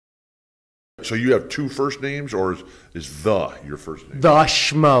So you have two first names, or is the your first name? The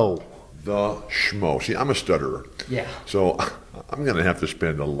Schmo. The Schmo. See, I'm a stutterer. Yeah. So I'm going to have to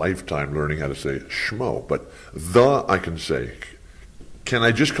spend a lifetime learning how to say Schmo. But the I can say. Can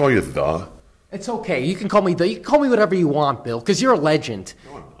I just call you the? It's okay. You can call me the. You can call me whatever you want, Bill, because you're a legend.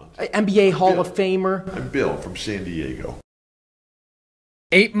 No, I'm not. NBA Hall of Famer. I'm Bill from San Diego.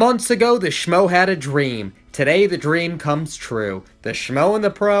 8 months ago, the Schmo had a dream. Today, the dream comes true. The Schmo and the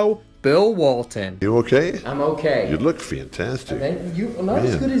Pro, Bill Walton. You okay? I'm okay. You look fantastic. You're not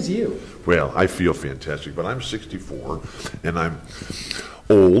as good as you. Well, I feel fantastic, but I'm 64, and I'm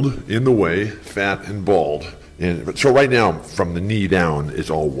old in the way, fat and bald. And so right now, from the knee down, it's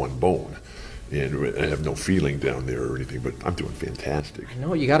all one bone. And I have no feeling down there or anything, but I'm doing fantastic. I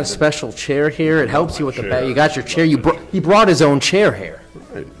know, you got a special chair here. It helps you with the back. You got your chair. He brought his own chair here.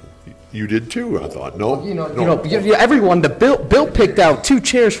 Right. You did too, I thought. No? Everyone, Bill picked out 2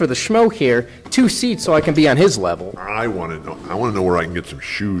 chairs for the Schmo here, 2 seats so I can be on his level. I want to know where I can get some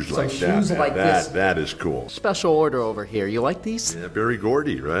shoes like that. Shoes like this. That is cool. Special order over here. You like these? Yeah, very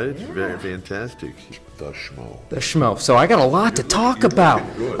gaudy, right? Yeah. Very fantastic. The Schmo. The Schmo. So I got a lot to talk about.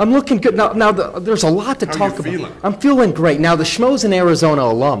 I'm looking good. Now there's a lot to talk about. Feeling? I'm feeling great. Now, the Schmo's an Arizona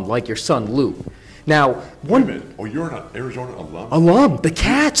alum, like your son, Lou. Now, Wait a minute. Oh, you're an Arizona alum? Alum. The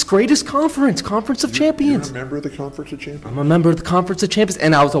Cats' greatest conference of champions. You're a member of the Conference of Champions? I'm a member of the Conference of Champions,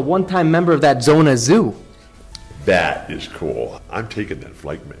 and I was a one-time member of that Zona Zoo. That is cool. I'm taking that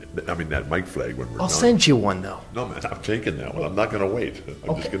that mic flag when we're done. I'll send you one, though. No, man, I'm taking that one. I'm not going to wait.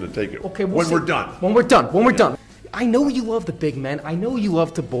 I'm just going to take it. Okay, when we're done. When we're done. I know you love the big men. I know you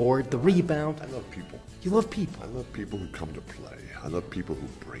love to board, the rebound. I love people. You love people. I love people who come to play. I love people who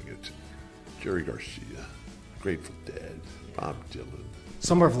bring it. Jerry Garcia, Grateful Dead, Bob Dylan.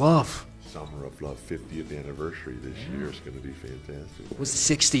 Summer of Love. Summer of Love 50th anniversary this year is going to be fantastic. Was it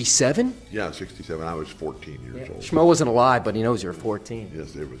 67? Yeah, 67. I was 14 years old. Schmo wasn't alive, but he knows you're 14.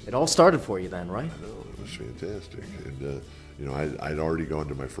 Yes, it was. It all started for you then, right? I know, it was fantastic. And, I'd already gone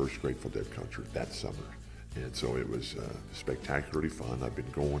to my first Grateful Dead concert that summer. And so it was spectacularly fun. I've been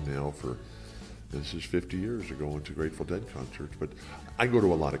going now this is 50 years of going to Grateful Dead concerts. But I go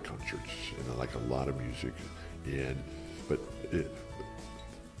to a lot of concerts, and I like a lot of music. But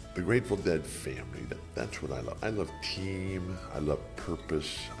the Grateful Dead family, that's what I love. I love team, I love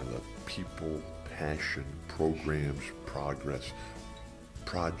purpose, I love people, passion, programs, progress,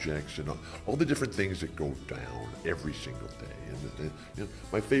 projects, and all the different things that go down every single day. And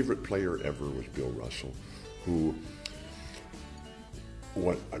my favorite player ever was Bill Russell, who,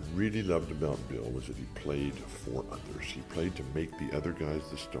 what I really loved about Bill was that he played for others. He played to make the other guys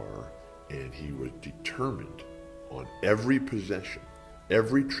the star, and he was determined on every possession,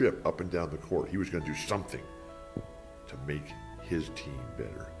 every trip up and down the court, he was going to do something to make his team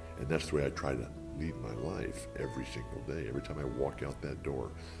better. And that's the way I try to lead my life every single day. Every time I walk out that door,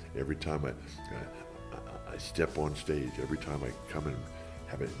 every time I step on stage, every time I come and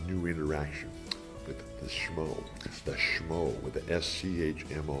have a new interaction with the Schmo with the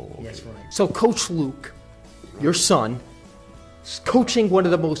SCHMO. Okay. Yes, right. So Coach Luke, your son, is coaching one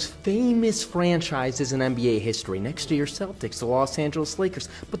of the most famous franchises in NBA history, next to your Celtics, the Los Angeles Lakers.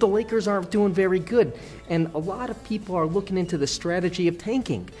 But the Lakers aren't doing very good, and a lot of people are looking into the strategy of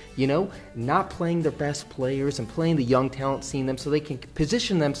tanking, not playing their best players and playing the young talent, seeing them so they can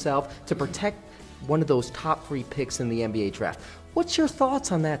position themselves to protect one of those top 3 picks in the NBA draft. What's your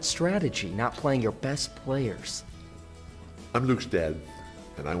thoughts on that strategy, not playing your best players? I'm Luke's dad,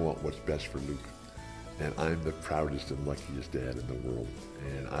 and I want what's best for Luke. And I'm the proudest and luckiest dad in the world.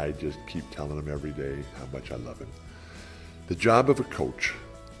 And I just keep telling him every day how much I love him. The job of a coach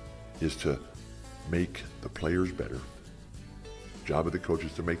is to make the players better. The job of the coach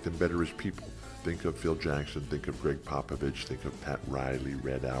is to make them better as people. Think of Phil Jackson, think of Greg Popovich, think of Pat Riley,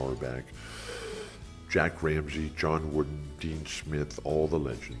 Red Auerbach, Jack Ramsey, John Wooden, Dean Smith, all the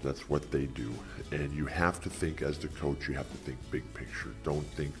legends. That's what they do. And you have to think, as the coach, you have to think big picture. Don't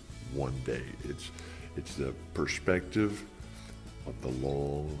think one day. It's the perspective of the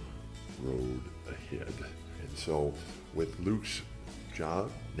long road ahead. And so with Luke's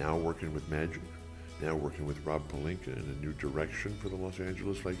job, now working with Magic, now working with Rob Pelinka in a new direction for the Los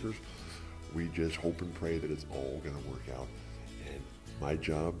Angeles Lakers, we just hope and pray that it's all going to work out. And my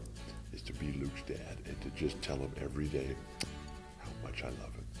job is to be Luke's dad and to just tell him every day how much I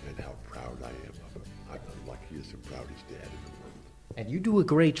love him and how proud I am of him. I'm the luckiest and proudest dad in the world. And you do a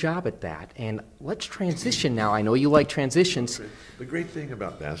great job at that. And let's transition now. I know you like transitions. The great thing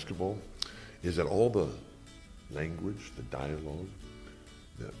about basketball is that all the language, the dialogue,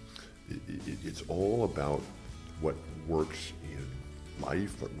 it's all about what works in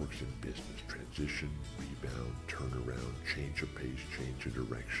life, what works in business. Transition, rebound, turnaround, change of pace, change of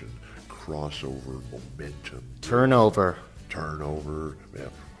direction, crossover, momentum. Turnover. Yeah,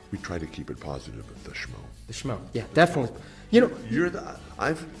 we try to keep it positive at the Schmo. The Schmo. Yeah, definitely. You know,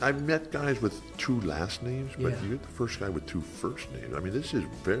 I've met guys with 2 last names, but Yeah. you're the first guy with 2 first names. I mean, this is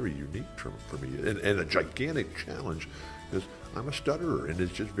very unique for me, and a gigantic challenge, because I'm a stutterer, and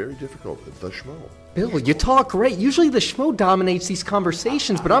it's just very difficult. The Schmo. Bill, you talk great. Usually the Schmo dominates these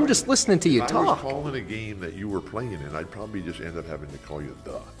conversations, but I'm just listening to you If I was talk. calling a game that you were playing in, I'd probably just end up having to call you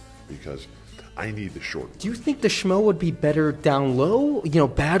because I need the short. Do you think the Schmo would be better down low,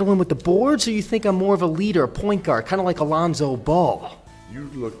 battling with the boards, or you think I'm more of a leader, a point guard, kind of like Lonzo Ball? You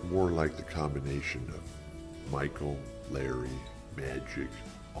look more like the combination of Michael, Larry, Magic,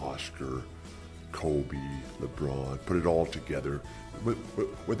 Oscar, Kobe, LeBron, put it all together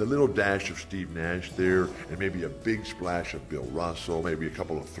with a little dash of Steve Nash there, and maybe a big splash of Bill Russell, maybe a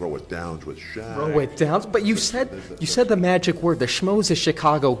couple of throw it downs with Shaq. Throw it down. But you said the magic word. The Schmo's a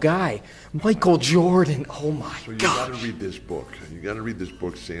Chicago guy. Michael Jordan. Oh my So you gosh. got to read this book. You got to read this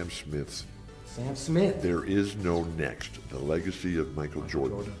book, Sam Smith's. Sam Smith. There is no next. The legacy of Michael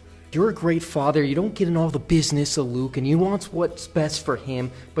Jordan. You're a great father. You don't get in all the business of Luke, and you want what's best for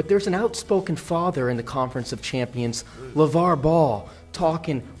him. But there's an outspoken father in the Conference of Champions, LaVar Ball,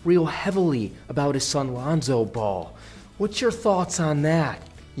 talking real heavily about his son Lonzo Ball. What's your thoughts on that?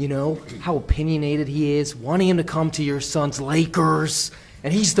 How opinionated he is, wanting him to come to your son's Lakers,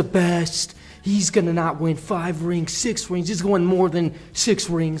 and he's the best. He's going to not win 5 rings, 6 rings. He's going to win more than 6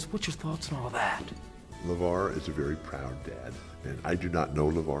 rings. What's your thoughts on all that? LaVar is a very proud dad, and I do not know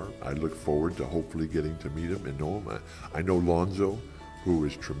LaVar. I look forward to hopefully getting to meet him and know him. I know Lonzo, who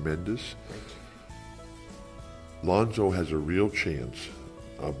is tremendous. Lonzo has a real chance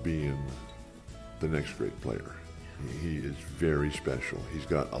of being the next great player. He is very special. He's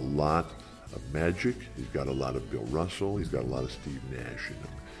got a lot of magic. He's got a lot of Bill Russell. He's got a lot of Steve Nash in him.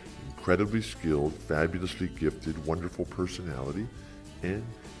 Incredibly skilled, fabulously gifted, wonderful personality, and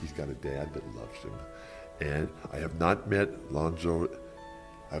he's got a dad that loves him. And I have not met Lonzo's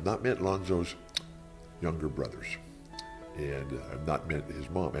younger brothers, and I've not met his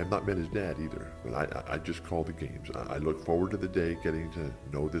mom. I have not met his dad either. But I just call the games. I look forward to the day getting to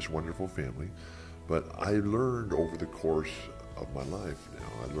know this wonderful family. But I learned over the course of my life now.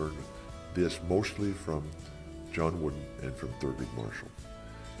 I learned this mostly from John Wooden and from Thurgood Marshall,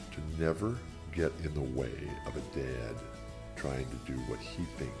 to never get in the way of a dad trying to do what he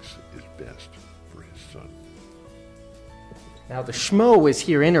thinks is best for his son. Now, the Schmo is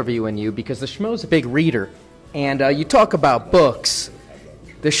here interviewing you because the Schmo's a big reader, and you talk about books.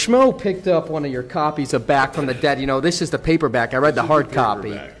 The Schmo picked up one of your copies of Back from the Dead. This is the paperback. I read the hard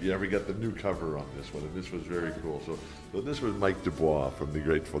copy. Yeah, we got the new cover on this one, and this was very cool. So this was Mike Dubois from the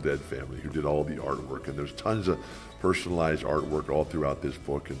Grateful Dead family who did all the artwork, and there's tons of personalized artwork all throughout this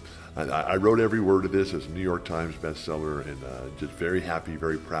book. And I wrote every word of this as a New York Times bestseller, and just very happy,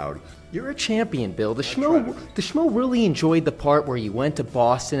 very proud. You're a champion, Bill. The Schmo really enjoyed the part where you went to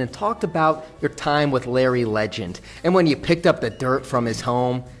Boston and talked about your time with Larry Legend. And when you picked up the dirt from his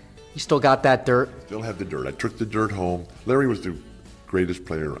home, you still got that dirt? Still have the dirt. I took the dirt home. Larry was the greatest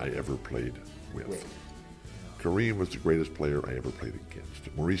player I ever played with. Kareem was the greatest player I ever played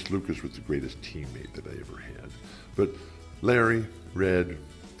against. Maurice Lucas was the greatest teammate that I ever had. But Larry, Red,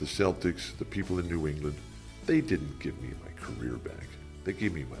 the Celtics, the people in New England, they didn't give me my career back. They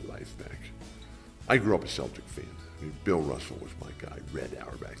gave me my life back. I grew up a Celtic fan. I mean, Bill Russell was my guy. Red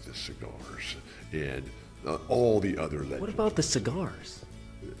Auerbach, the cigars, and all the other legends. What about the cigars?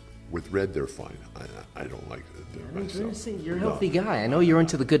 With Red, they're fine. I don't like them myself. You're a healthy guy. I know you're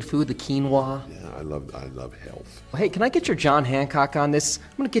into the good food, the quinoa. Yeah, I love health. Hey, can I get your John Hancock on this?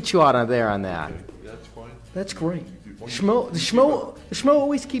 I'm going to get you out on there on that. Okay, that's fine. That's great. The Schmo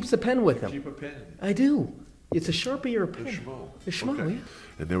always keeps a pen with him. Keep a pen. I do. It's a Sharpie or a pen. The Schmo, Okay. yeah.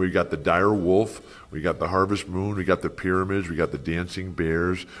 And then we got the Dire Wolf, we got the Harvest Moon, we got the Pyramids, we got the Dancing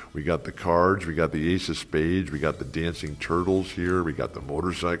Bears, we got the Cards, we got the Ace of Spades, we got the Dancing Turtles here, we got the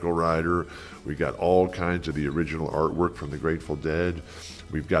Motorcycle Rider, we got all kinds of the original artwork from the Grateful Dead.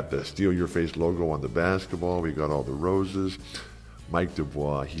 We've got the Steal Your Face logo on the basketball, we got all the roses. Mike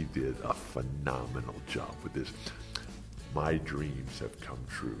Dubois, he did a phenomenal job with this. My dreams have come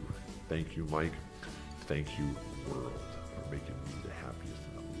true. Thank you, Mike. Thank you, world, for making me the happiest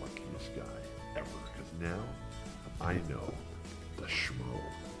and the luckiest guy ever. Because now I know the Schmo,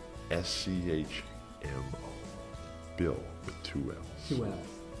 S-C-H-M-O, Bill with 2 L's. 2 L's.